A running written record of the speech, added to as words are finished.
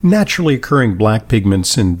Naturally occurring black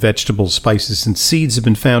pigments in vegetables, spices, and seeds have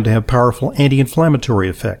been found to have powerful anti-inflammatory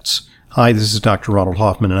effects. Hi, this is Dr. Ronald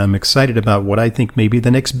Hoffman, and I'm excited about what I think may be the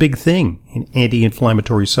next big thing in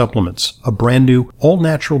anti-inflammatory supplements, a brand new,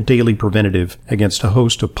 all-natural daily preventative against a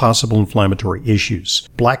host of possible inflammatory issues.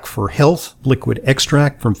 Black for Health liquid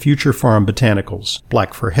extract from Future Farm Botanicals.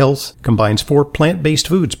 Black for Health combines 4 plant-based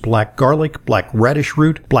foods: black garlic, black radish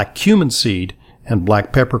root, black cumin seed, and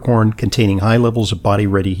black peppercorn, containing high levels of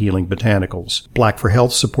body-ready healing botanicals. Black for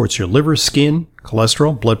Health supports your liver, skin,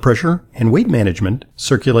 cholesterol, blood pressure, and weight management,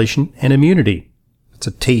 circulation, and immunity. It's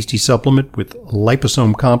a tasty supplement with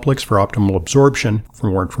liposome complex for optimal absorption. For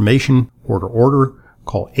more information, order.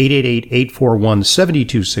 Call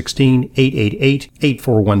 888-841-7216,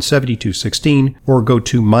 888-841-7216, or go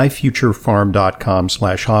to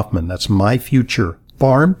myfuturefarm.com/Hoffman. That's myfuture.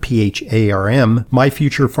 Farm, P-H-A-R-M,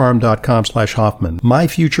 myfuturefarm.com/Hoffman,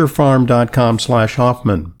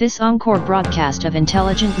 myfuturefarm.com/Hoffman. This ENCORE broadcast of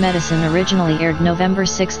Intelligent Medicine originally aired November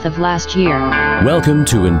 6th of last year. Welcome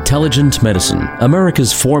to Intelligent Medicine,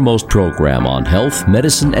 America's foremost program on health,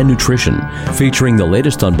 medicine, and nutrition, featuring the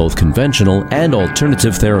latest on both conventional and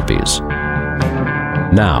alternative therapies.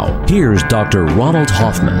 Now, here's Dr. Ronald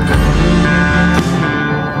Hoffman.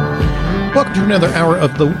 Welcome to another hour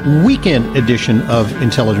of the weekend edition of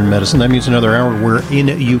Intelligent Medicine. That means another hour wherein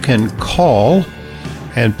you can call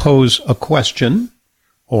and pose a question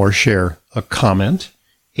or share a comment.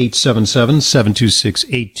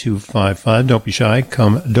 877-726-8255. Don't be shy.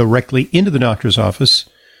 Come directly into the doctor's office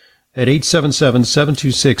at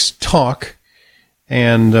 877-726-TALK,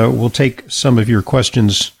 and we'll take some of your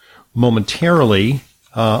questions momentarily.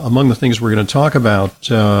 Among the things we're going to talk about,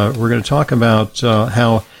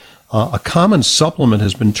 how a common supplement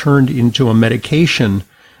has been turned into a medication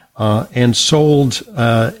and sold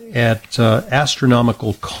at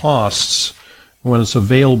astronomical costs when it's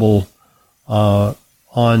available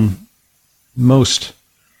on most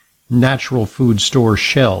natural food store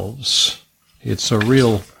shelves. It's a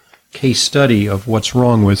real case study of what's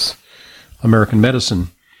wrong with American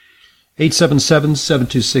medicine.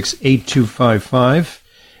 877-726-8255.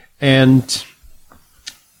 And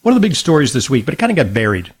one of the big stories this week, but it kind of got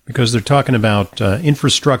buried because they're talking about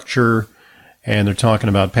infrastructure and they're talking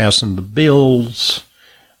about passing the bills.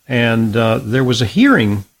 And there was a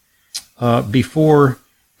hearing before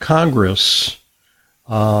Congress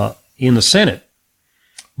in the Senate.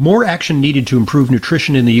 More action needed to improve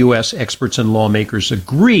nutrition in the U.S., experts and lawmakers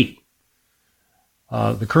agree.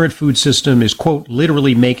 The current food system is, quote,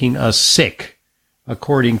 literally making us sick,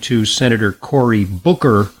 according to Senator Cory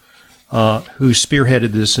Booker, who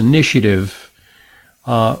spearheaded this initiative.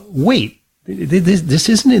 Wait, this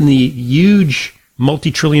isn't in the huge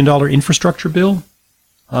multi-trillion-dollar infrastructure bill?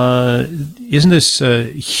 Isn't this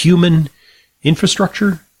human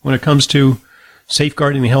infrastructure when it comes to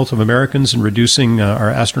safeguarding the health of Americans and reducing our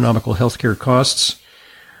astronomical healthcare costs?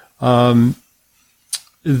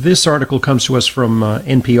 This article comes to us from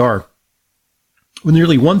NPR. With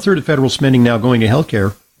nearly one-third of federal spending now going to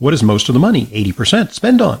healthcare, what is most of the money, 80%,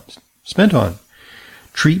 spent on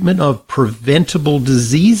treatment of preventable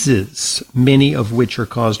diseases, many of which are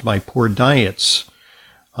caused by poor diets,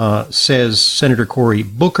 says Senator Cory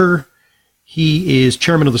Booker. He is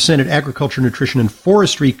chairman of the Senate Agriculture, Nutrition, and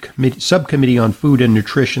Forestry Subcommittee on Food and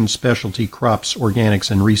Nutrition, Specialty Crops,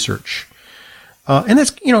 Organics, and Research. And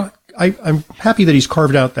that's, I'm happy that he's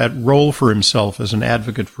carved out that role for himself as an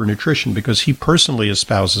advocate for nutrition because he personally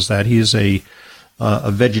espouses that. He is a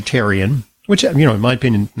vegetarian, which, in my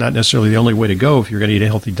opinion, not necessarily the only way to go if you're going to eat a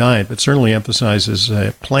healthy diet, but certainly emphasizes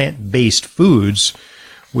plant-based foods,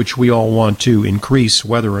 which we all want to increase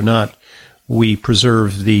whether or not we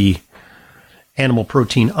preserve the animal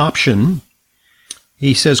protein option.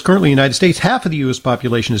 He says currently in the United States, half of the U.S.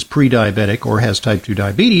 population is pre-diabetic or has type 2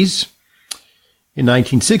 diabetes. In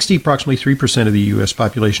 1960, approximately 3% of the U.S.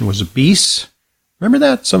 population was obese. Remember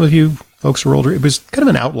that? Some of you folks were older. It was kind of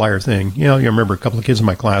an outlier thing. You remember a couple of kids in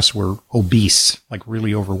my class were obese, like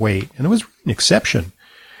really overweight, and it was an exception.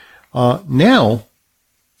 Now,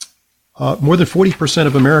 more than 40%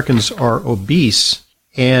 of Americans are obese,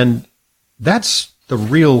 and that's the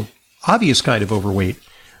real obvious kind of overweight.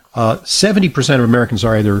 70% of Americans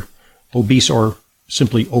are either obese or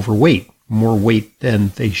simply overweight, more weight than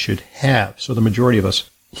they should have. So the majority of us.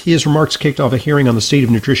 His remarks kicked off a hearing on the state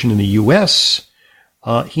of nutrition in the U.S.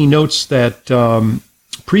 He notes that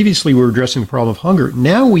previously we were addressing the problem of hunger.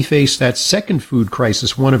 Now we face that second food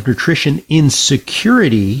crisis, one of nutrition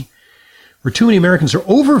insecurity, where too many Americans are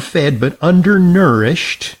overfed but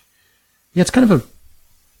undernourished. Yeah, it's kind of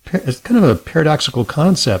a paradoxical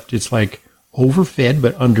concept. It's like overfed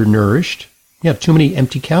but undernourished. too many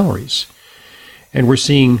empty calories. And we're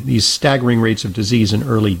seeing these staggering rates of disease and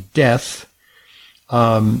early death.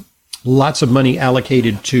 Lots of money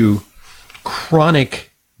allocated to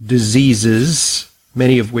chronic diseases,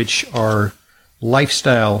 many of which are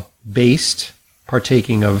lifestyle-based,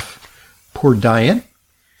 partaking of poor diet.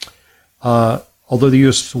 Although the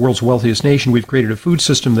U.S. is the world's wealthiest nation, we've created a food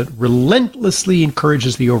system that relentlessly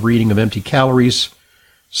encourages the overeating of empty calories,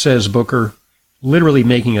 says Booker, literally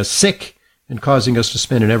making us sick and causing us to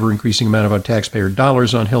spend an ever-increasing amount of our taxpayer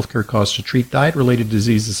dollars on healthcare costs to treat diet-related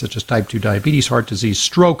diseases such as type 2 diabetes, heart disease,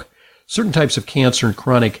 stroke, certain types of cancer, and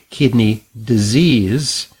chronic kidney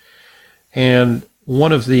disease. And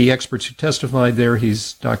one of the experts who testified there,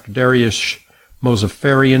 he's Dr. Dariush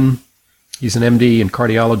Mozaffarian. He's an MD and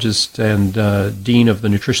cardiologist and dean of the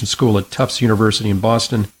nutrition school at Tufts University in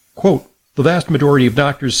Boston. Quote, the vast majority of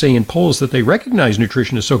doctors say in polls that they recognize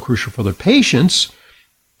nutrition is so crucial for their patients.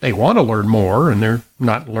 They want to learn more, and they're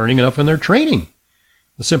not learning enough in their training.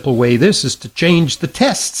 The simple way this is to change the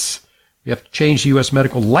tests. We have to change the U.S.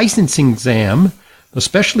 medical licensing exam, the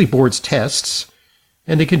specialty board's tests,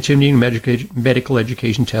 and the continuing medical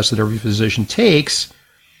education tests that every physician takes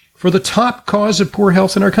for the top cause of poor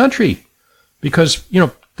health in our country. Because,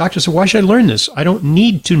 doctors say, why should I learn this? I don't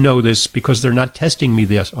need to know this because they're not testing me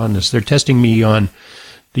on this. They're testing me on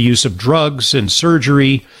the use of drugs and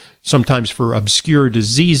surgery, sometimes for obscure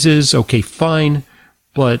diseases. Okay, fine.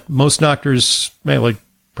 But most doctors,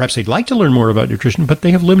 perhaps they'd like to learn more about nutrition, but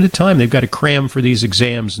they have limited time. They've got to cram for these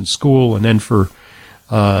exams in school and then for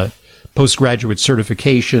postgraduate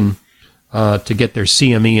certification to get their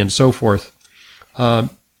CME and so forth.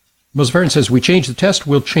 Mozaffarian says, we change the test,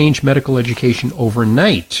 we'll change medical education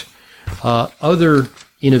overnight. Other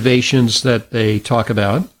innovations that they talk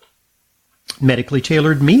about, medically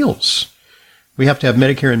tailored meals. We have to have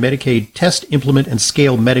Medicare and Medicaid test, implement, and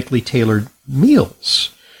scale medically tailored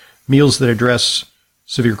meals. Meals that address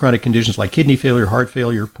severe chronic conditions like kidney failure, heart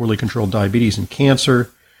failure, poorly controlled diabetes, and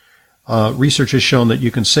cancer. Research has shown that you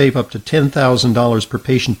can save up to $10,000 per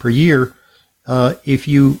patient per year if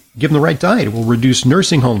you give them the right diet. It will reduce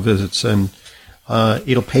nursing home visits, and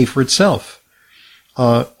it'll pay for itself.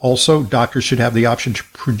 Also, doctors should have the option to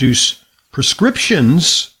produce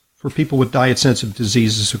prescriptions for people with diet-sensitive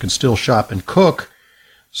diseases who can still shop and cook.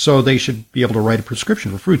 So they should be able to write a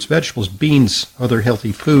prescription for fruits, vegetables, beans, other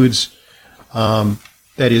healthy foods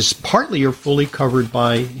that is partly or fully covered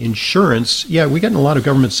by insurance. Yeah, we're getting a lot of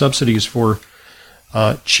government subsidies for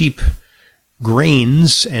cheap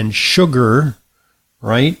grains and sugar,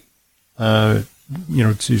 right? So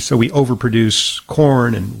we overproduce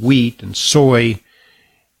corn and wheat and soy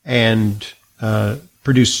and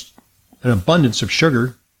produce an abundance of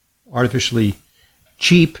sugar, artificially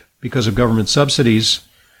cheap because of government subsidies.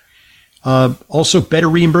 Also, better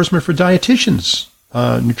reimbursement for dietitians.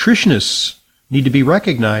 Nutritionists need to be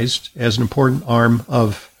recognized as an important arm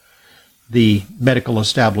of the medical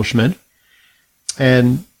establishment,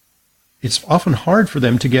 and it's often hard for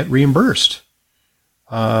them to get reimbursed.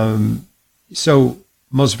 So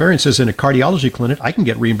Mozaffarian says in a cardiology clinic, I can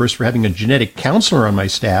get reimbursed for having a genetic counselor on my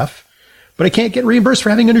staff, but I can't get reimbursed for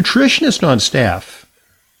having a nutritionist on staff.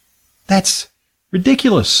 That's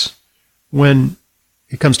ridiculous when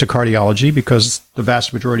it comes to cardiology, because the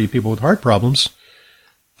vast majority of people with heart problems,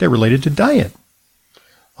 they're related to diet.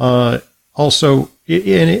 Also,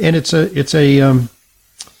 it's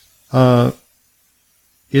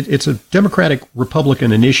a Democratic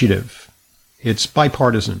Republican initiative. It's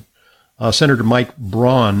bipartisan. Senator Mike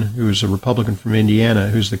Braun, who's a Republican from Indiana,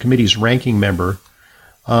 who's the committee's ranking member,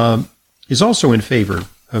 is also in favor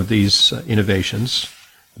of these innovations.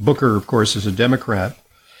 Booker, of course, is a Democrat.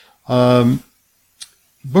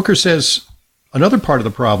 Booker says another part of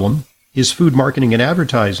the problem is food marketing and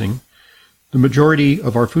advertising. The majority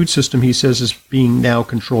of our food system, he says, is being now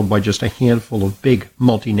controlled by just a handful of big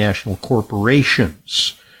multinational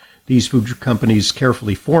corporations. These food companies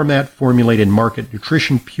carefully format, formulate, and market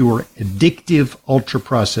nutrition-pure, addictive,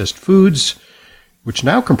 ultra-processed foods, which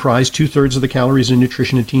now comprise 2/3 of the calories in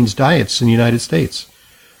nutrition in teens' diets in the United States.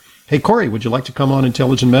 Hey, Corey, would you like to come on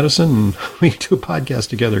Intelligent Medicine and we can do a podcast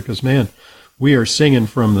together? Because, man, we are singing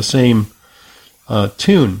from the same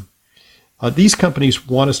tune. These companies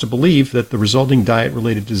want us to believe that the resulting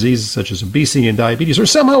diet-related diseases such as obesity and diabetes are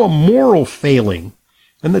somehow a moral failing,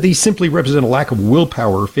 and that these simply represent a lack of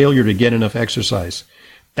willpower or failure to get enough exercise.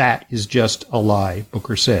 That is just a lie,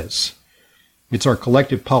 Booker says. It's our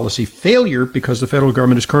collective policy failure because the federal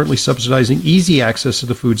government is currently subsidizing easy access to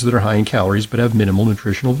the foods that are high in calories but have minimal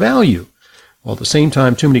nutritional value. While at the same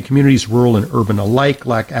time, too many communities, rural and urban alike,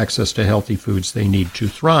 lack access to healthy foods they need to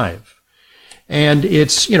thrive. And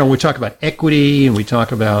it's, we talk about equity and we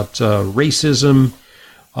talk about racism.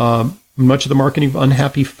 Much of the marketing of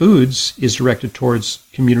unhappy foods is directed towards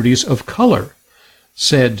communities of color,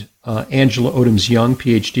 said Angela Odoms-Young,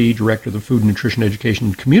 PhD, Director of the Food, Nutrition, Education,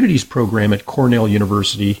 and Communities Program at Cornell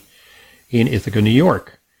University in Ithaca, New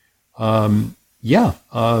York. It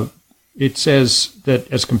says that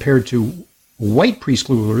as compared to white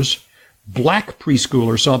preschoolers, black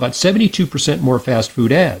preschoolers saw about 72% more fast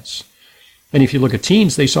food ads. And if you look at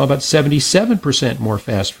teens, they saw about 77% more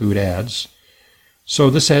fast food ads. So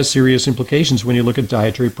this has serious implications when you look at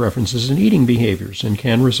dietary preferences and eating behaviors and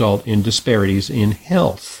can result in disparities in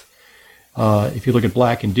health. If you look at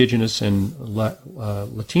Black, Indigenous, and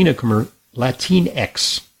Latinx,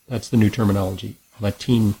 that's the new terminology,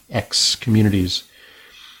 Latinx communities,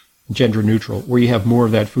 gender neutral, where you have more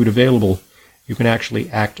of that food available, you can actually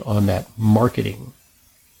act on that marketing.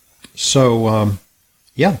 So,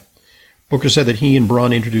 Booker said that he and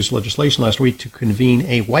Braun introduced legislation last week to convene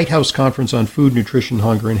a White House conference on food, nutrition,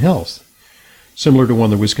 hunger, and health, similar to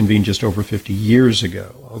one that was convened just over 50 years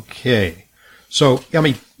ago. Okay. So,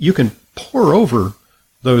 you can pour over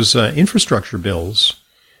those infrastructure bills,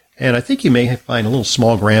 and I think you may find a little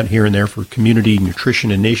small grant here and there for community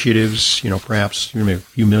nutrition initiatives, perhaps a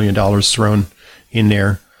few $1 million thrown in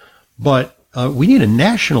there. But we need a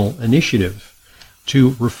national initiative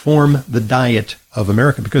to reform the diet of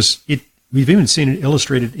America, because we've even seen it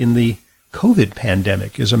illustrated in the COVID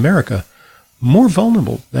pandemic. Is America more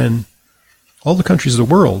vulnerable than all the countries of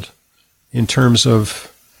the world in terms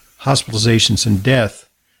of hospitalizations and death,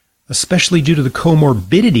 especially due to the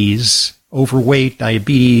comorbidities, overweight,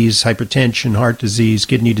 diabetes, hypertension, heart disease,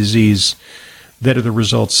 kidney disease, that are the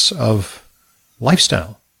results of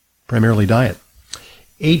lifestyle, primarily diet.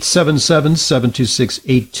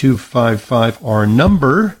 877-726-8255, our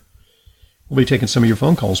number. We'll be taking some of your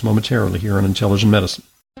phone calls momentarily here on Intelligent Medicine.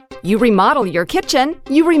 You remodel your kitchen,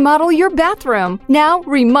 you remodel your bathroom. Now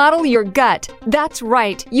remodel your gut. That's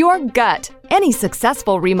right, your gut. Any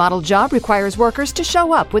successful remodel job requires workers to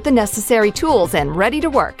show up with the necessary tools and ready to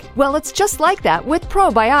work. Well, it's just like that with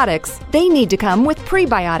probiotics. They need to come with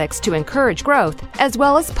prebiotics to encourage growth, as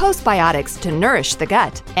well as postbiotics to nourish the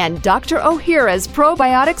gut. And Dr. Ohhira's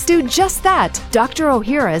probiotics do just that. Dr.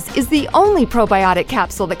 Ohhira's is the only probiotic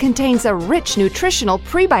capsule that contains a rich nutritional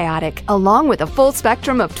prebiotic, along with a full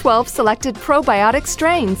spectrum of 12 selected probiotic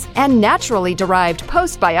strains and naturally derived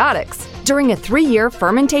postbiotics. During a 3-year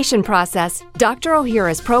fermentation process, Dr.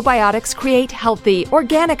 Ohhira's probiotics create healthy,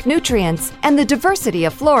 organic nutrients and the diversity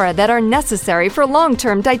of flora that are necessary for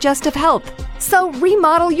long-term digestive health. So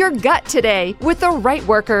remodel your gut today with the right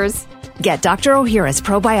workers. Get Dr. Ohhira's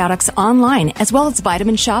probiotics online, as well as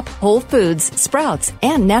Vitamin Shop, Whole Foods, Sprouts,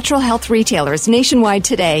 and natural health retailers nationwide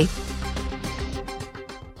today.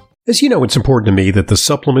 As you know, it's important to me that the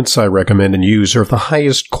supplements I recommend and use are of the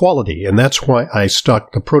highest quality, and that's why I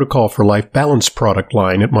stock the Protocol for Life Balance product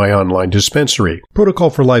line at my online dispensary.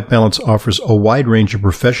 Protocol for Life Balance offers a wide range of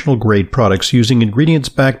professional-grade products using ingredients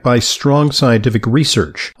backed by strong scientific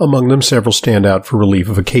research. Among them, several stand out for relief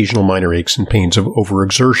of occasional minor aches and pains of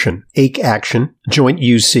overexertion: Ache Action, Joint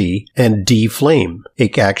UC, and D-Flame.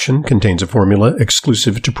 Ache Action contains a formula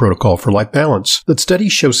exclusive to Protocol for Life Balance that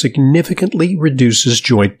studies show significantly reduces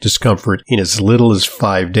joint discomfort in as little as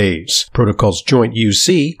 5 days. Protocol's Joint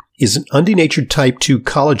UC is an undenatured type 2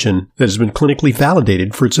 collagen that has been clinically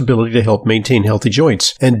validated for its ability to help maintain healthy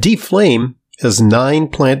joints. And D-Flame has 9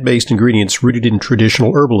 plant-based ingredients rooted in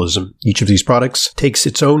traditional herbalism. Each of these products takes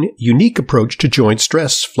its own unique approach to joint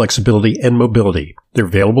stress, flexibility, and mobility. They're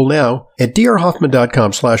available now at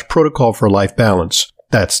drhoffman.com/protocol for life balance.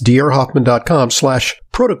 That's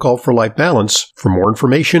drhoffman.com/protocol for life balance for more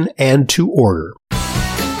information and to order.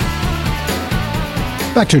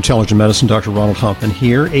 Back to Intelligent Medicine, Dr. Ronald Hoffman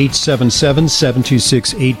here,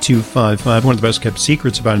 877-726-8255. One of the best kept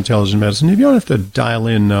secrets about intelligent medicine. If you don't have to dial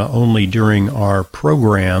in only during our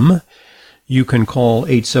program, you can call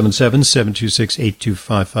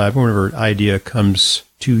 877-726-8255 whenever idea comes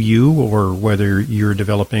to you, or whether you're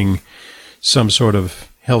developing some sort of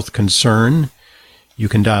health concern. You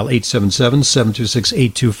can dial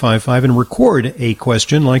 877-726-8255 and record a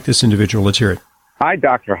question like this individual. Let's hear it. Hi,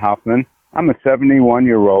 Dr. Hoffman. I'm a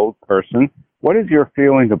 71-year-old person. What is your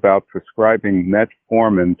feeling about prescribing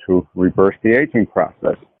metformin to reverse the aging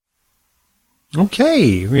process?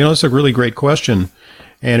 Okay. That's a really great question.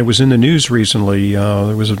 And it was in the news recently.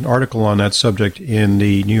 There was an article on that subject in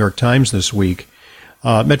the New York Times this week.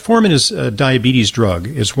 Metformin is a diabetes drug.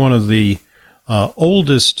 It's one of the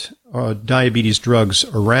oldest diabetes drugs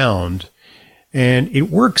around. And it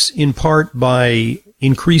works in part by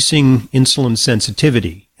increasing insulin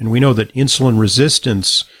sensitivity. And we know that insulin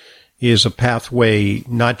resistance is a pathway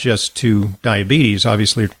not just to diabetes,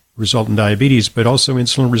 obviously result in diabetes, but also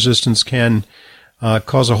insulin resistance can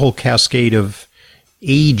cause a whole cascade of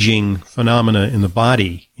aging phenomena in the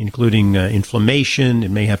body, including inflammation. It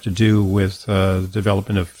may have to do with the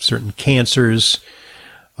development of certain cancers.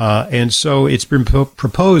 And so it's been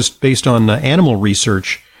proposed based on animal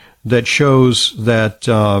research that shows that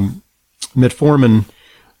metformin,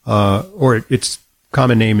 or its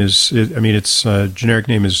common name is, its generic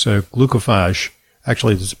name is glucophage.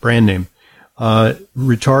 Actually, it's a brand name.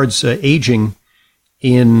 Retards aging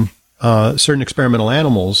in certain experimental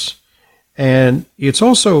animals. And it's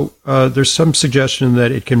also, there's some suggestion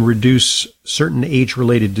that it can reduce certain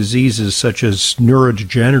age-related diseases such as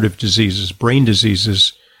neurodegenerative diseases, brain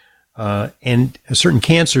diseases, and certain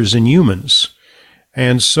cancers in humans.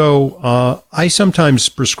 And so I sometimes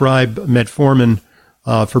prescribe metformin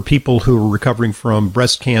for people who are recovering from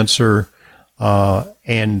breast cancer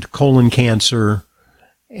and colon cancer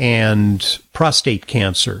and prostate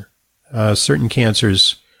cancer. Certain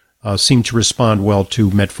cancers seem to respond well to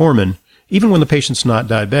metformin, even when the patient's not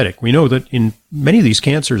diabetic. We know that in many of these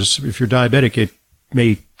cancers, if you're diabetic, it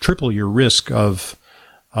may triple your risk of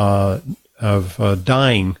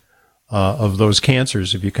dying of those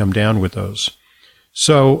cancers if you come down with those.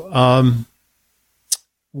 So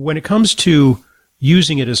when it comes to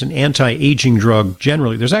using it as an anti-aging drug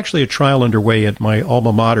generally, there's actually a trial underway at my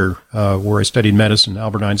alma mater where I studied medicine,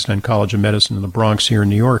 Albert Einstein College of Medicine in the Bronx here in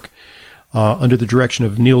New York, under the direction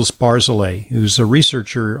of Niels Barzilay, who's a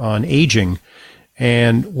researcher on aging.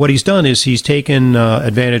 And what he's done is he's taken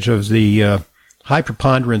advantage of the high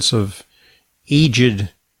preponderance of aged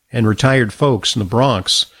and retired folks in the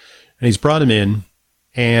Bronx, and he's brought them in,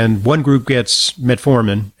 and one group gets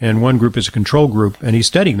metformin, and one group is a control group, and he's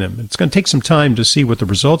studying them. It's going to take some time to see what the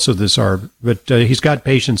results of this are, but he's got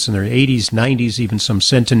patients in their 80s, 90s, even some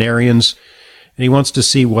centenarians, and he wants to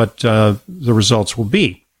see what the results will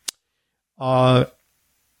be. One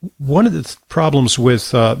of the problems with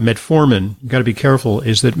metformin, you've got to be careful,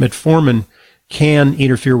 is that metformin can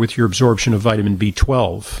interfere with your absorption of vitamin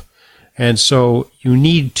B12. And so you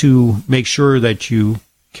need to make sure that you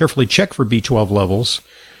carefully check for B12 levels,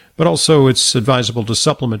 but also it's advisable to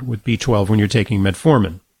supplement with B12 when you're taking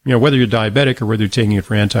metformin. You know, whether you're diabetic or whether you're taking it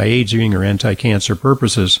for anti-aging or anti-cancer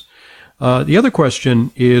purposes. The other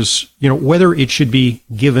question is, whether it should be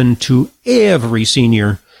given to every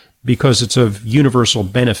senior because it's of universal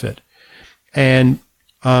benefit. And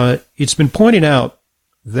it's been pointed out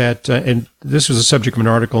that, and this was the subject of an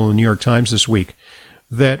article in the New York Times this week,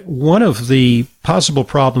 that one of the possible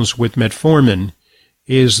problems with metformin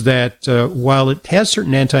is that while it has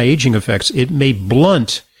certain anti-aging effects, it may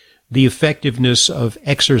blunt the effectiveness of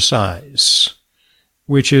exercise,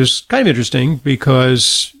 which is kind of interesting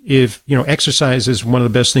because if, exercise is one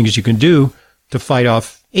of the best things you can do to fight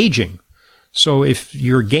off aging. So if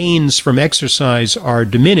your gains from exercise are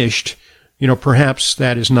diminished, perhaps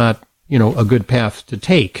that is not, a good path to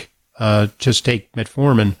take. Just take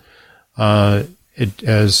metformin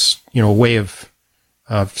as, a way of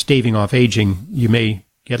staving off aging. You may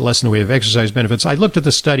get less in the way of exercise benefits. I looked at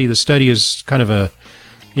the study. The study is kind of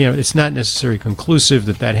it's not necessarily conclusive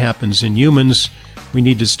that happens in humans. We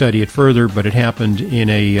need to study it further, but it happened in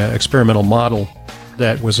a experimental model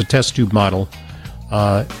that was a test tube model.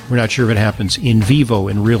 We're not sure if it happens in vivo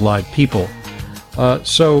in real live people.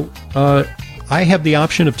 So I have the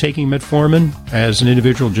option of taking metformin as an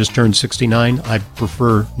individual just turned 69. I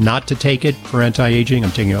prefer not to take it for anti-aging.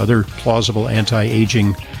 I'm taking other plausible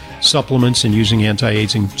anti-aging supplements and using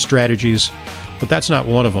anti-aging strategies, but that's not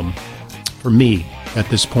one of them for me at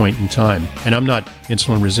this point in time. And I'm not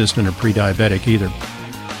insulin resistant or pre-diabetic either.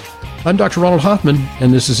 I'm Dr. Ronald Hoffman,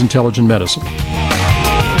 and this is Intelligent Medicine.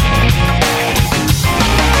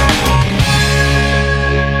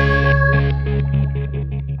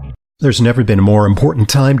 There's never been a more important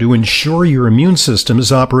time to ensure your immune system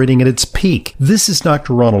is operating at its peak. This is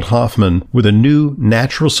Dr. Ronald Hoffman with a new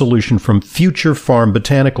natural solution from Future Farm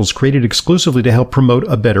Botanicals created exclusively to help promote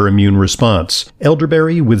a better immune response.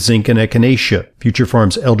 Elderberry with zinc and echinacea. Future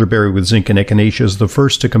Farm's elderberry with zinc and echinacea is the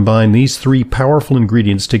first to combine these three powerful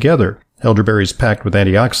ingredients together. Elderberry is packed with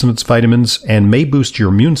antioxidants, vitamins, and may boost your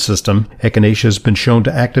immune system. Echinacea has been shown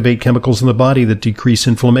to activate chemicals in the body that decrease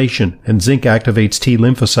inflammation, and zinc activates T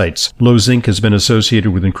lymphocytes. Low zinc has been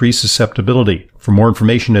associated with increased susceptibility. For more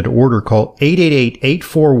information and to order, call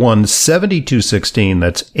 888-841-7216.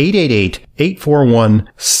 That's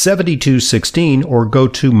 888-841-7216, or go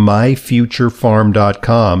to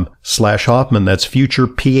myfuturefarm.com/Hoffman. That's future,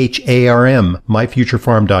 PHARM,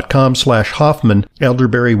 myfuturefarm.com/Hoffman.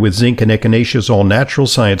 Elderberry with zinc and echinacea is all natural,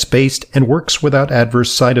 science-based, and works without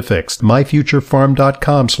adverse side effects.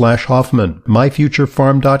 myfuturefarm.com/Hoffman.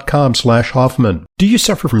 myfuturefarm.com/Hoffman. Do you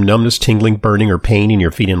suffer from numbness, tingling, burning, or pain in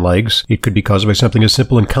your feet and legs? It could be caused by something as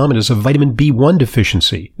simple and common as a vitamin B1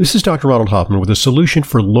 deficiency. This is Dr. Ronald Hoffman with a solution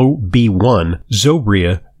for low B1,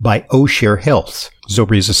 Zobria by O'Share Health.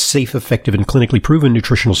 Zobria is a safe, effective, and clinically proven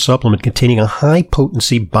nutritional supplement containing a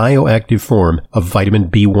high-potency bioactive form of vitamin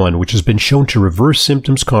B1, which has been shown to reverse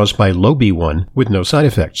symptoms caused by low B1 with no side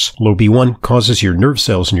effects. Low B1 causes your nerve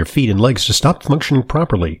cells in your feet and legs to stop functioning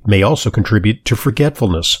properly. It may also contribute to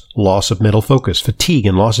forgetfulness, loss of mental focus, fatigue,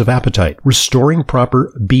 and loss of appetite. Restoring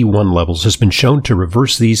proper B1 levels has been shown to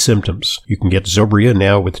reverse these symptoms. You can get Zobria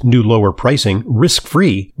now with new lower pricing,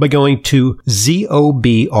 risk-free, by going to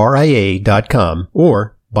zobria.com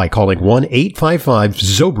or by calling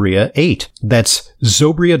 1-855-ZOBRIA-8. That's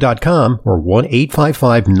Zobria.com or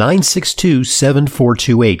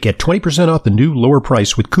 1-855-962-7428. Get 20% off the new lower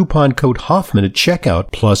price with coupon code Hoffman at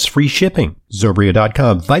checkout plus free shipping.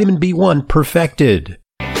 Zobria.com. Vitamin B1 perfected.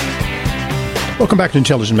 Welcome back to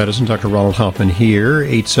Intelligent Medicine. Dr. Ronald Hoffman here.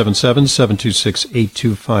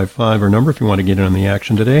 877-726-8255, our number if you want to get in on the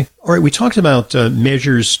action today. All right, we talked about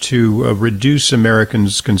measures to reduce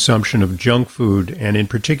Americans' consumption of junk food, and in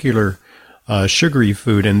particular, sugary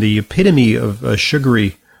food. And the epitome of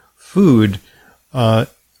sugary food are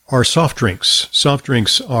soft drinks. Soft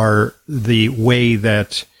drinks are the way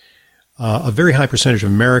that a very high percentage of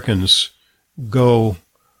Americans go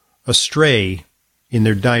astray in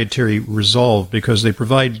their dietary resolve, because they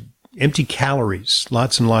provide empty calories,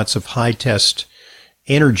 lots and lots of high-test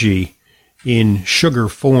energy in sugar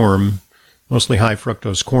form, mostly high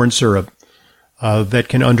fructose corn syrup, that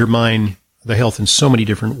can undermine the health in so many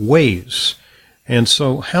different ways. And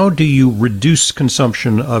so how do you reduce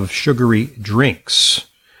consumption of sugary drinks?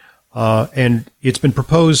 And it's been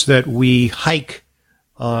proposed that we hike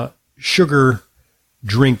sugar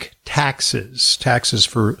drink taxes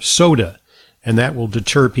for soda, and that will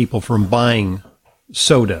deter people from buying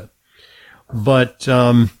soda. But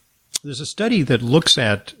there's a study that looks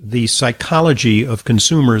at the psychology of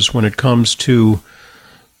consumers when it comes to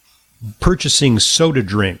purchasing soda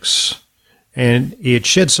drinks, and it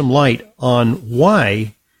sheds some light on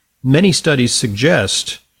why many studies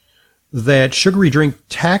suggest that sugary drink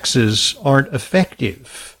taxes aren't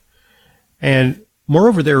effective. And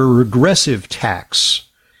moreover, they're a regressive tax.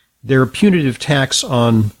 They're a punitive tax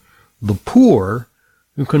on the poor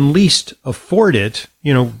who can least afford it.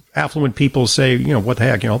 You know, affluent people say, you know, what the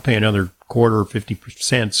heck, I'll pay another quarter or 50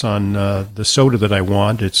 cents on the soda that I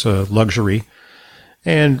want. It's a luxury.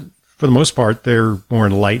 And for the most part, they're more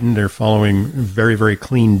enlightened. They're following very, very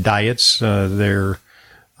clean diets. They're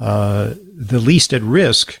the least at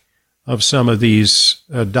risk of some of these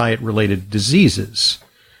diet-related diseases.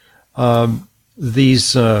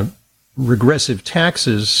 These regressive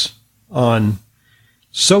taxes on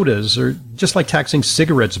sodas are just like taxing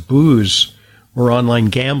cigarettes, booze, or online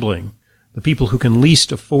gambling. The people who can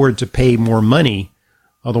least afford to pay more money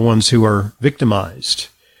are the ones who are victimized.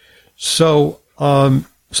 So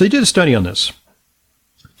they did a study on this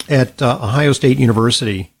at Ohio State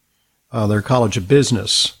University, their College of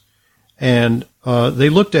Business, and they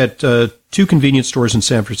looked at two convenience stores in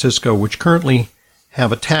San Francisco which currently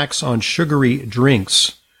have a tax on sugary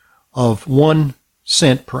drinks of 1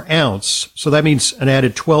 cent per ounce. So that means an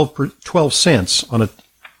added 12 cents on a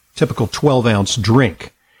typical 12-ounce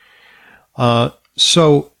drink. There are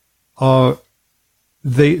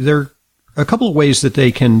a couple of ways that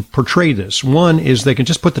they can portray this. One is they can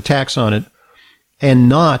just put the tax on it and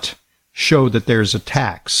not show that there's a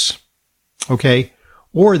tax, okay?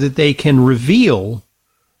 Or that they can reveal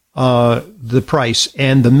the price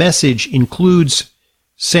and the message includes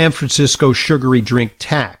San Francisco sugary drink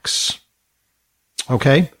tax.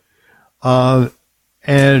 Okay? And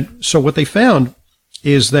so what they found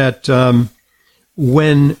is that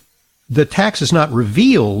when the tax is not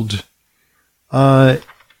revealed,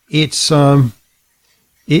 it's you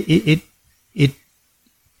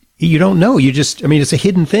don't know. It's a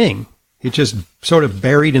hidden thing. It's just sort of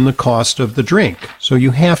buried in the cost of the drink. So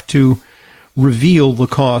you have to reveal the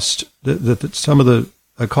cost, that some of the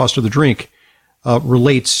cost of the drink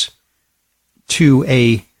relates to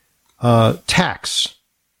a tax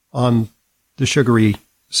on the sugary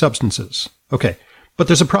substances. Okay. But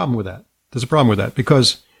there's a problem with that.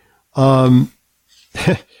 Because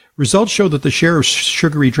Results show that the share of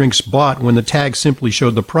sugary drinks bought when the tag simply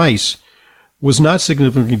showed the price was not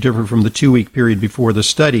significantly different from the 2-week period before the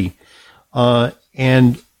study.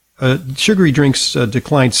 And sugary drinks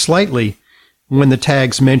declined slightly when the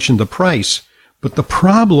tags mentioned the price. But the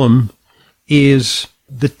problem is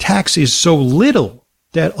the tax is so little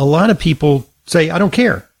that a lot of people say, I don't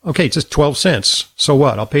care. Okay, it's just 12 cents. So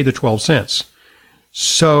what? I'll pay the 12 cents.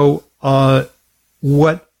 So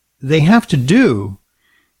what they have to do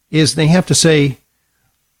is they have to say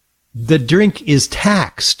the drink is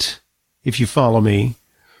taxed, if you follow me,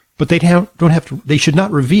 but they should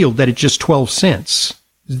not reveal that it's just 12 cents.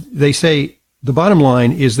 They say the bottom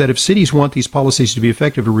line is that if cities want these policies to be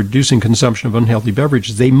effective at reducing consumption of unhealthy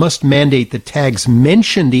beverages, they must mandate that tags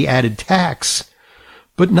mention the added tax,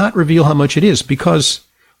 but not reveal how much it is. Because,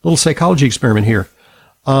 little psychology experiment here,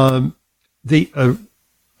 a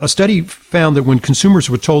study found that when consumers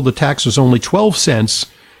were told the tax was only 12 cents,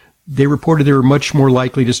 they reported they were much more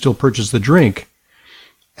likely to still purchase the drink.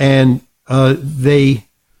 And they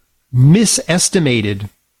misestimated,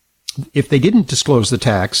 if they didn't disclose the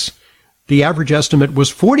tax, the average estimate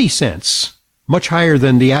was 40 cents, much higher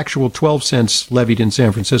than the actual 12 cents levied in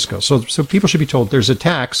San Francisco. So people should be told there's a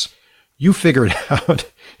tax, you figure it out,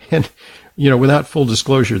 and, without full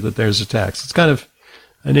disclosure that there's a tax. It's kind of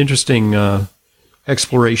an interesting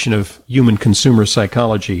exploration of human consumer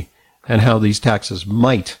psychology and how these taxes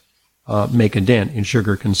might make a dent in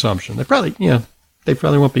sugar consumption. They probably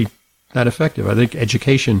won't be that effective. I think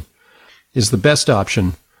education is the best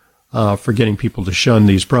option for getting people to shun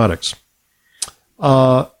these products.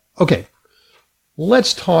 Okay,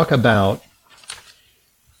 let's talk about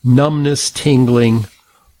numbness, tingling,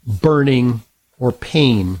 burning, or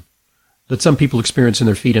pain that some people experience in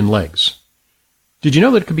their feet and legs. Did you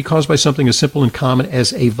know that it could be caused by something as simple and common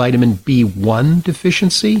as a vitamin B1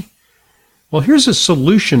 deficiency? Well, here's a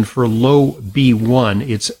solution for low B1.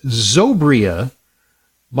 It's Zobria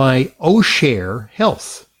by O'Share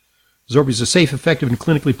Health. Zobria is a safe, effective, and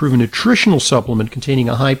clinically proven nutritional supplement containing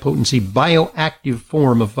a high-potency bioactive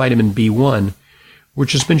form of vitamin B1,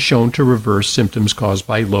 which has been shown to reverse symptoms caused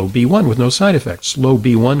by low B1 with no side effects. Low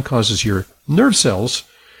B1 causes your nerve cells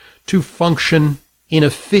to function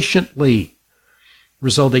inefficiently,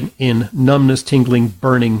 resulting in numbness, tingling,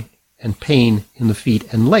 burning, and pain in the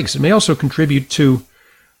feet and legs. It may also contribute to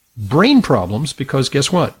brain problems because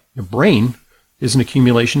guess what? Your brain is an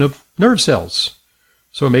accumulation of nerve cells.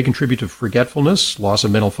 So it may contribute to forgetfulness, loss of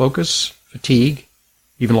mental focus, fatigue,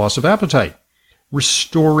 even loss of appetite.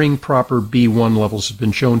 Restoring proper B1 levels has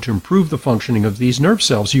been shown to improve the functioning of these nerve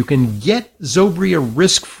cells. You can get Zobria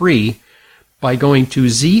risk-free by going to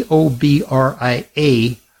zobria.com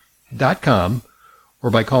or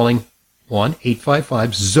by calling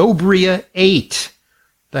 1-855-ZOBRIA-8.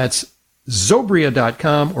 That's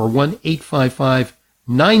Zobria.com or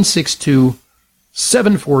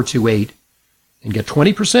 1-855-962-7428 and get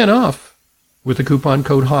 20% off with the coupon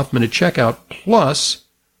code Hoffman at checkout, plus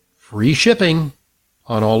free shipping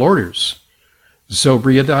on all orders.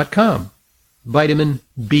 Zobria.com. Vitamin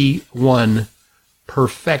B1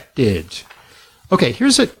 perfected. Okay,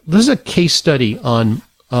 this is a case study on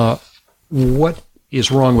what is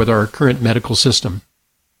wrong with our current medical system.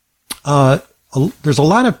 There's a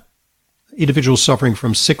lot of individuals suffering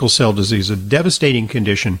from sickle cell disease, a devastating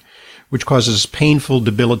condition which causes painful,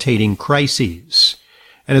 debilitating crises.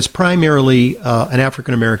 And it's primarily an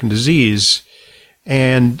African-American disease.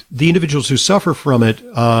 And the individuals who suffer from it,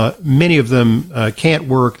 many of them can't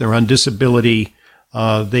work. They're on disability.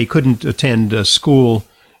 They couldn't attend school.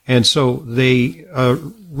 And so they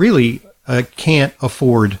really can't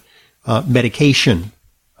afford medication.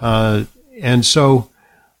 And so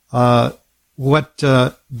what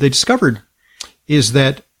they discovered is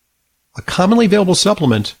that a commonly available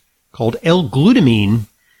supplement called L-glutamine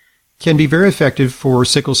can be very effective for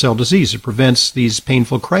sickle cell disease. It prevents these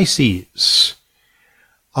painful crises.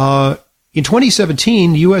 In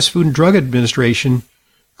 2017, the U.S. Food and Drug Administration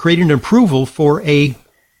created an approval for a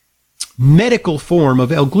medical form of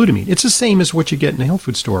L-glutamine. It's the same as what you get in a health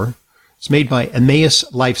food store. It's made by Emmaus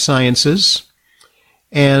Life Sciences,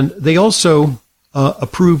 and they also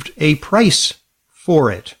approved a price for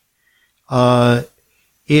it.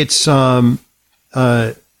 It's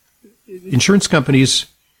insurance companies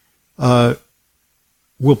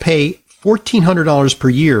will pay $1,400 per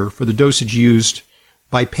year for the dosage used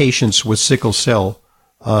by patients with sickle cell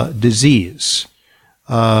disease.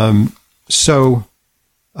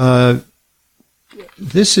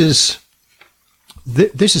 This is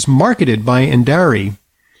marketed by Endari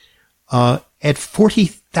at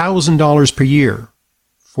 $40,000 per year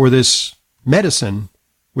for this medicine,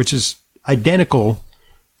 which is identical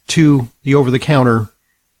to the over-the-counter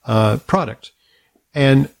product.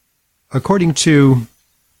 And according to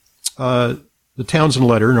the Townsend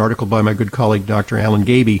letter, an article by my good colleague, Dr. Alan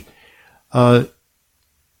Gaby,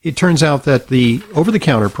 it turns out that the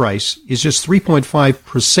over-the-counter price is just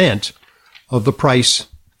 3.5% of the price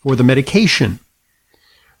for the medication.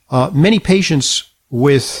 Many patients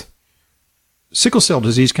with sickle cell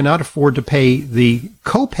disease cannot afford to pay the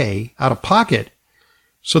copay out of pocket,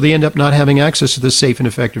 so they end up not having access to this safe and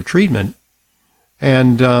effective treatment.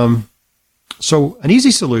 And so an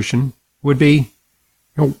easy solution would be,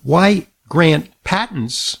 why grant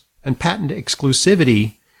patents and patent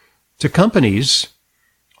exclusivity to companies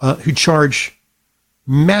who charge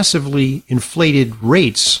massively inflated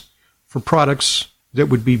rates for products that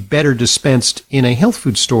would be better dispensed in a health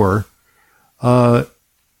food store?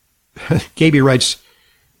 Gaby writes,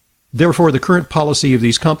 therefore, the current policy of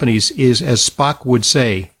these companies is, as Spock would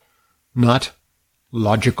say, not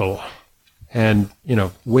logical and,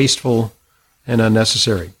 wasteful and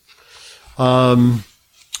unnecessary.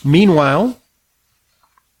 Meanwhile,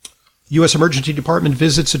 U.S. Emergency Department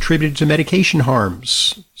visits attributed to medication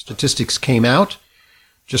harms. Statistics came out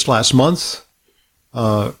just last month.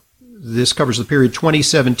 This covers the period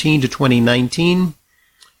 2017 to 2019.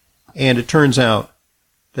 And it turns out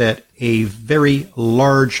that a very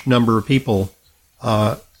large number of people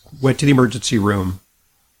went to the emergency room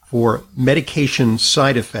for medication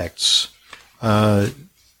side effects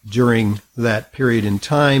during that period in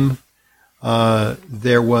time.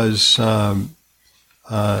 There were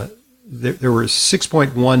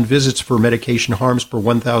 6.1 visits for medication harms per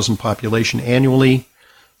 1,000 population annually.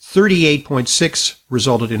 38.6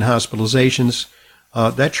 resulted in hospitalizations.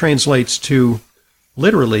 That translates to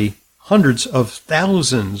literally hundreds of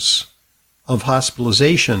thousands of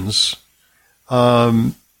hospitalizations.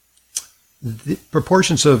 The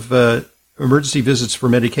proportions of emergency visits for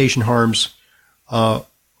medication harms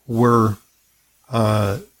were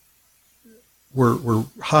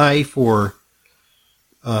high for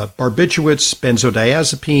barbiturates,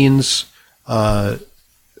 benzodiazepines,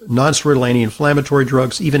 non-steroidal anti-inflammatory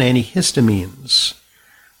drugs, even antihistamines.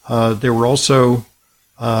 There were also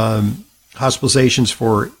hospitalizations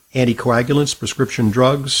for anticoagulants, prescription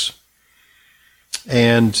drugs,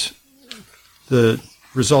 and the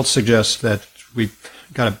results suggest that we've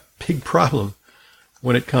got a big problem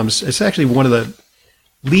when it comes. It's actually one of the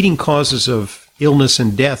leading causes of illness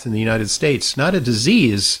and death in the United States. Not a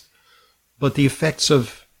disease, but the effects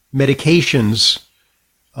of medications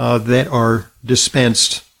that are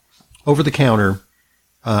dispensed over the counter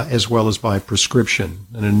as well as by prescription.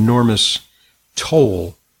 An enormous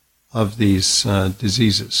toll of these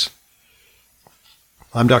diseases.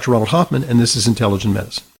 I'm Dr. Ronald Hoffman, and this is Intelligent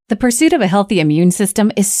Medicine. The pursuit of a healthy immune system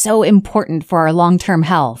is so important for our long-term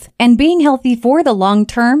health. And being healthy for the long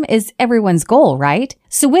term is everyone's goal, right?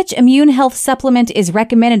 So which immune health supplement is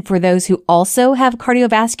recommended for those who also have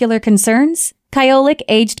cardiovascular concerns? Kyolic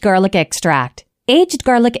Aged Garlic Extract. Aged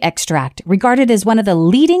garlic extract, regarded as one of the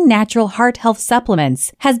leading natural heart health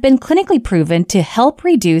supplements, has been clinically proven to help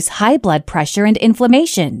reduce high blood pressure and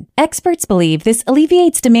inflammation. Experts believe this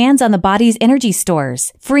alleviates demands on the body's energy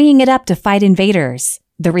stores, freeing it up to fight invaders.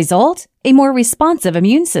 The result? A more responsive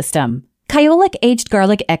immune system. Kyolic Aged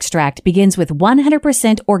Garlic Extract begins with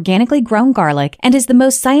 100% organically grown garlic and is the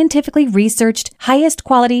most scientifically researched, highest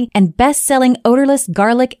quality, and best-selling odorless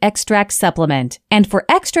garlic extract supplement. And for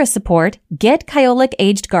extra support, get Kyolic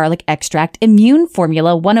Aged Garlic Extract Immune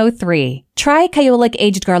Formula 103. Try Kyolic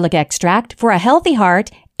Aged Garlic Extract for a healthy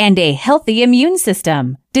heart and a healthy immune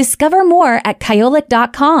system. Discover more at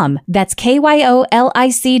kyolic.com. That's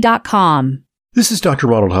KYOLIC.com. This is Dr.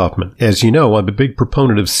 Ronald Hoffman. As you know, I'm a big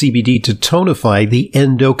proponent of CBD to tonify the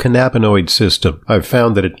endocannabinoid system. I've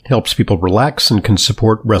found that it helps people relax and can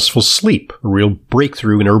support restful sleep, a real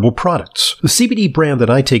breakthrough in herbal products. The CBD brand that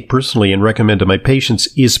I take personally and recommend to my patients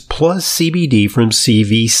is Plus CBD from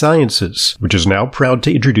CV Sciences, which is now proud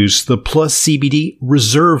to introduce the Plus CBD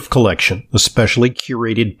Reserve Collection, a specially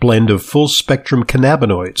curated blend of full-spectrum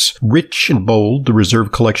cannabinoids. Rich and bold, the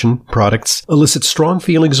Reserve Collection products elicit strong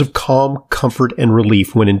feelings of calm, comfort, and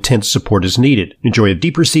relief when intense support is needed. Enjoy a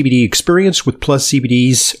deeper CBD experience with Plus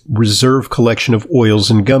CBD's Reserve collection of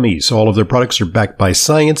oils and gummies. All of their products are backed by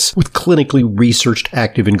science with clinically researched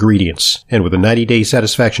active ingredients. And with a 90-day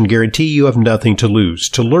satisfaction guarantee, you have nothing to lose.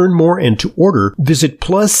 To learn more and to order, visit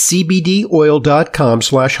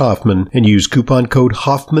pluscbdoil.com/Hoffman and use coupon code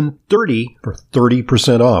Hoffman30 for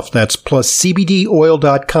 30% off. That's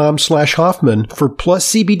pluscbdoil.com/Hoffman for Plus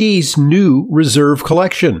CBD's new Reserve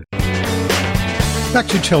collection. Back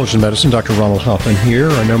to Intelligent Medicine, Dr. Ronald Hoffman here.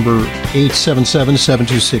 Our number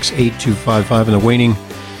 877-726-8255 in the waning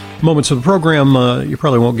moments of the program, you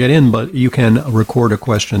probably won't get in, but you can record a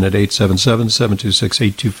question at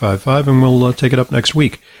 877-726-8255, and we'll take it up next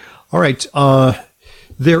week. All right.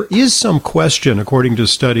 There is some question, according to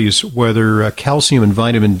studies, whether calcium and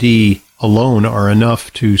vitamin D alone are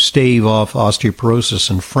enough to stave off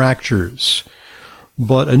osteoporosis and fractures.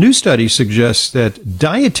 But a new study suggests that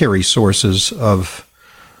dietary sources of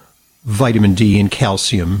vitamin D and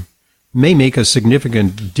calcium may make a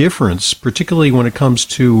significant difference, particularly when it comes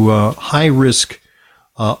to high-risk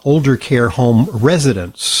older care home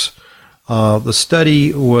residents. The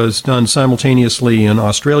study was done simultaneously in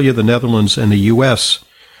Australia, the Netherlands, and the U.S.,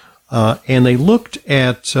 and they looked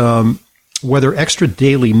at whether extra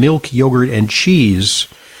daily milk, yogurt, and cheese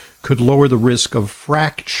could lower the risk of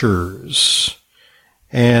fractures.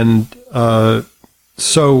 And in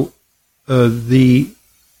the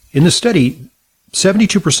study,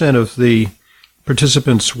 72% of the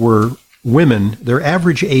participants were women, their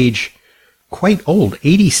average age quite old,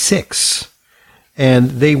 86.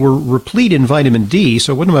 And they were replete in vitamin D,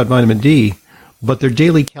 so it wasn't about vitamin D, but their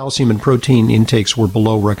daily calcium and protein intakes were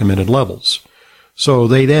below recommended levels. So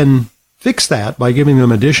they then fixed that by giving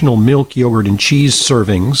them additional milk, yogurt, and cheese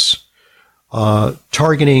servings,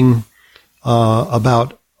 targeting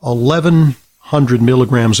about 1,100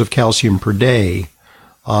 milligrams of calcium per day,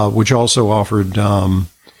 which also offered some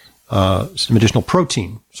additional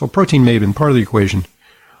protein. So protein may have been part of the equation.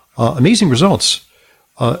 Amazing results.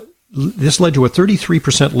 This led to a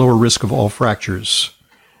 33% lower risk of all fractures.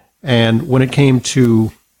 And when it came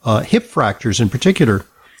to hip fractures in particular,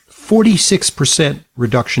 46%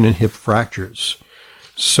 reduction in hip fractures.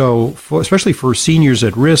 So especially for seniors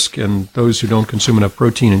at risk and those who don't consume enough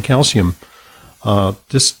protein and calcium,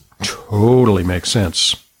 this totally makes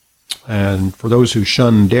sense. And for those who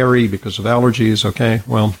shun dairy because of allergies, okay,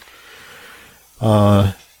 well,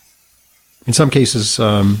 in some cases,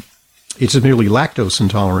 it's merely lactose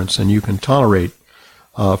intolerance, and you can tolerate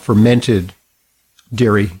fermented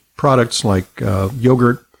dairy products like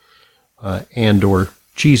yogurt and or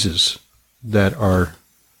cheeses that are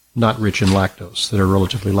not rich in lactose, that are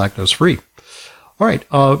relatively lactose-free. All right,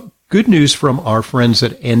 good news from our friends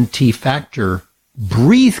at NT Factor.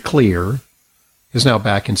 Breathe Clear is now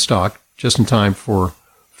back in stock, just in time for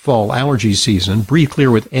fall allergy season. Breathe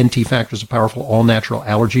Clear with NT Factor is a powerful all-natural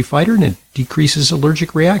allergy fighter, and it decreases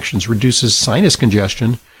allergic reactions, reduces sinus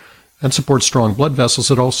congestion, and supports strong blood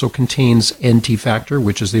vessels. It also contains NT Factor,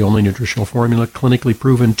 which is the only nutritional formula clinically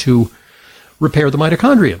proven to repair the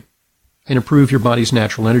mitochondria and improve your body's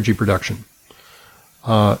natural energy production.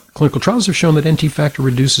 Clinical trials have shown that NT Factor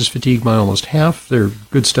reduces fatigue by almost half. They're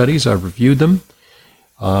good studies. I've reviewed them.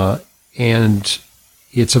 And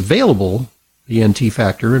it's available, the NT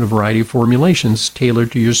Factor, in a variety of formulations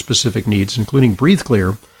tailored to your specific needs, including Breathe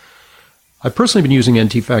Clear. I've personally been using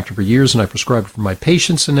NT Factor for years, and I prescribe it for my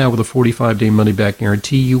patients, and now with a 45-day money-back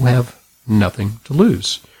guarantee, you have nothing to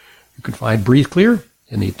lose. You can find Breathe Clear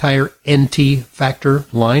and the entire NT Factor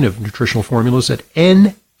line of nutritional formulas at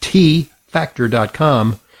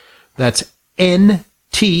ntfactor.com. That's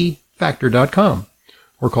ntfactor.com.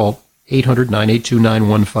 Or call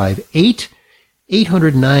 800-982-9158,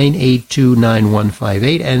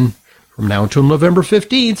 800-982-9158. And from now until November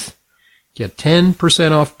 15th, get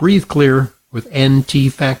 10% off Breathe Clear with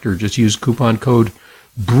NT Factor. Just use coupon code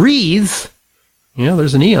BREATHE,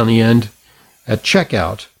 there's an E on the end, at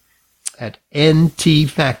checkout at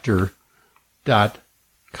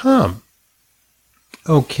ntfactor.com.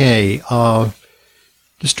 Okay,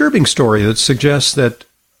 disturbing story that suggests that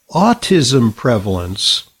autism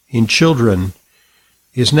prevalence in children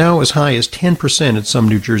is now as high as 10% in some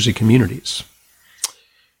New Jersey communities.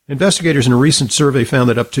 Investigators in a recent survey found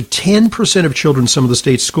that up to 10% of children in some of the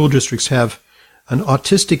state's school districts have an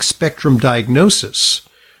autistic spectrum diagnosis.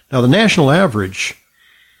 Now, the national average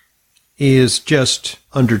is just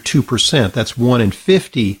under 2%. That's 1 in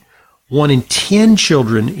 50. 1 in 10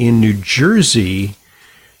 children in New Jersey.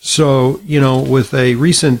 So, with a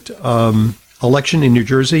recent election in New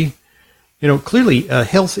Jersey, clearly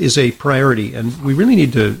health is a priority, and we really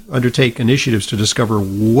need to undertake initiatives to discover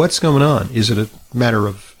what's going on. Is it a matter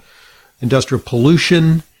of industrial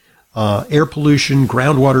pollution, air pollution,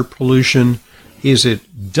 groundwater pollution? Is it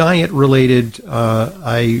diet-related?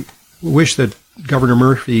 I wish that Governor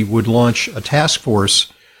Murphy would launch a task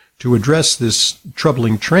force to address this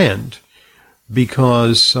troubling trend,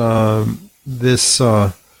 because this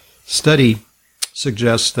study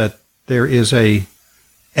suggests that there is a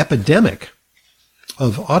epidemic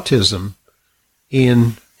of autism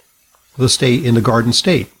in the state, in the Garden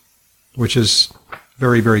State, which is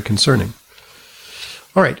very, very concerning.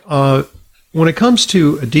 All right. When it comes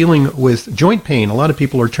to dealing with joint pain, a lot of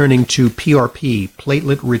people are turning to PRP,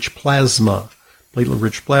 platelet-rich plasma.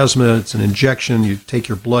 Platelet-rich plasma, it's an injection. You take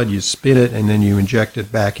your blood, you spin it, and then you inject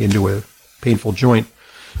it back into a painful joint.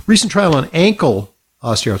 Recent trial on ankle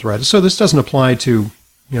osteoarthritis. So this doesn't apply to,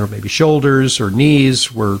 maybe shoulders or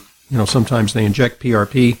knees where, sometimes they inject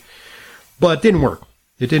PRP. But it didn't work.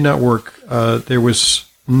 It did not work. There was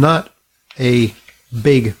not a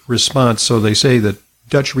big response. So they say that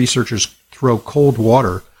Dutch researchers throw cold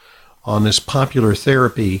water on this popular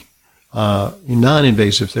therapy,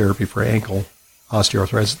 non-invasive therapy for ankle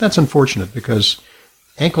osteoarthritis. That's unfortunate because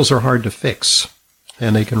ankles are hard to fix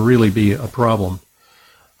and they can really be a problem.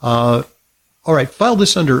 All right, file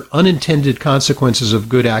this under unintended consequences of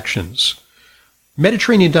good actions.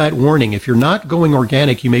 Mediterranean diet warning. If you're not going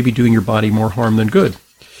organic, you may be doing your body more harm than good.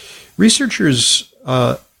 Researchers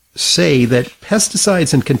say that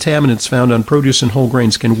pesticides and contaminants found on produce and whole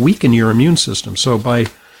grains can weaken your immune system. So by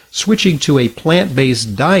switching to a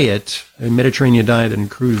plant-based diet, a Mediterranean diet that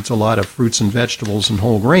includes a lot of fruits and vegetables and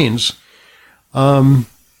whole grains,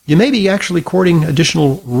 you may be actually courting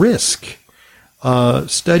additional risk.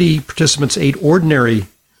 Study participants ate ordinary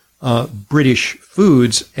British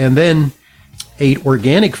foods and then ate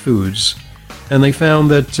organic foods, and they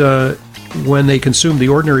found that when they consumed the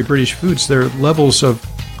ordinary British foods, their levels of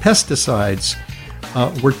pesticides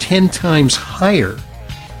were 10 times higher,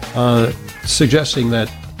 suggesting that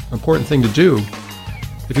an important thing to do,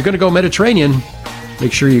 if you're going to go Mediterranean,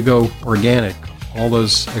 make sure you go organic. All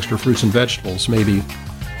those extra fruits and vegetables may be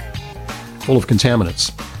full of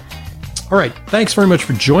contaminants. All right, thanks very much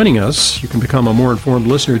for joining us. You can become a more informed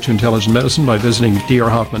listener to Intelligent Medicine by visiting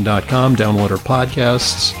drhoffman.com, download our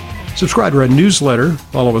podcasts, subscribe to our newsletter,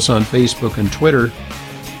 follow us on Facebook and Twitter,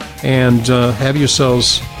 and have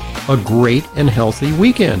yourselves a great and healthy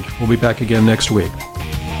weekend. We'll be back again next week.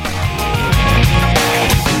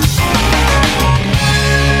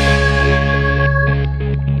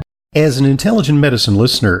 As an Intelligent Medicine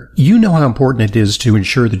listener, you know how important it is to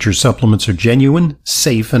ensure that your supplements are genuine,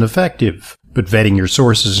 safe, and effective. But vetting your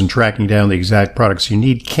sources and tracking down the exact products you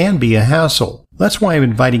need can be a hassle. That's why I'm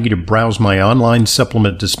inviting you to browse my online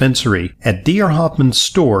supplement dispensary at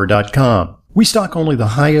drhoffmanstore.com. We stock only the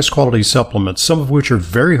highest quality supplements, some of which are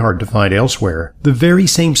very hard to find elsewhere. The very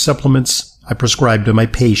same supplements I prescribe to my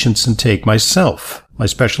patients and take myself. My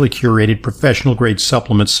specially curated professional-grade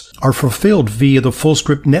supplements are fulfilled via the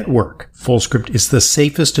FullScript network. FullScript is the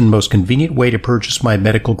safest and most convenient way to purchase my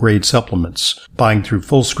medical-grade supplements. Buying through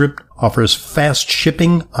FullScript offers fast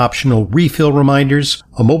shipping, optional refill reminders,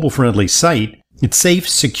 a mobile-friendly site. It's safe,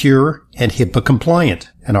 secure, and HIPAA-compliant,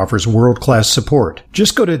 and offers world-class support.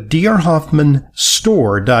 Just go to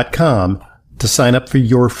drhoffmanstore.com to sign up for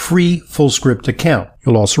your free FullScript account.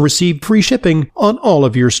 You'll also receive free shipping on all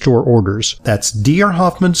of your store orders. That's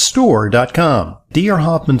drhoffmanstore.com.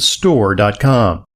 drhoffmanstore.com.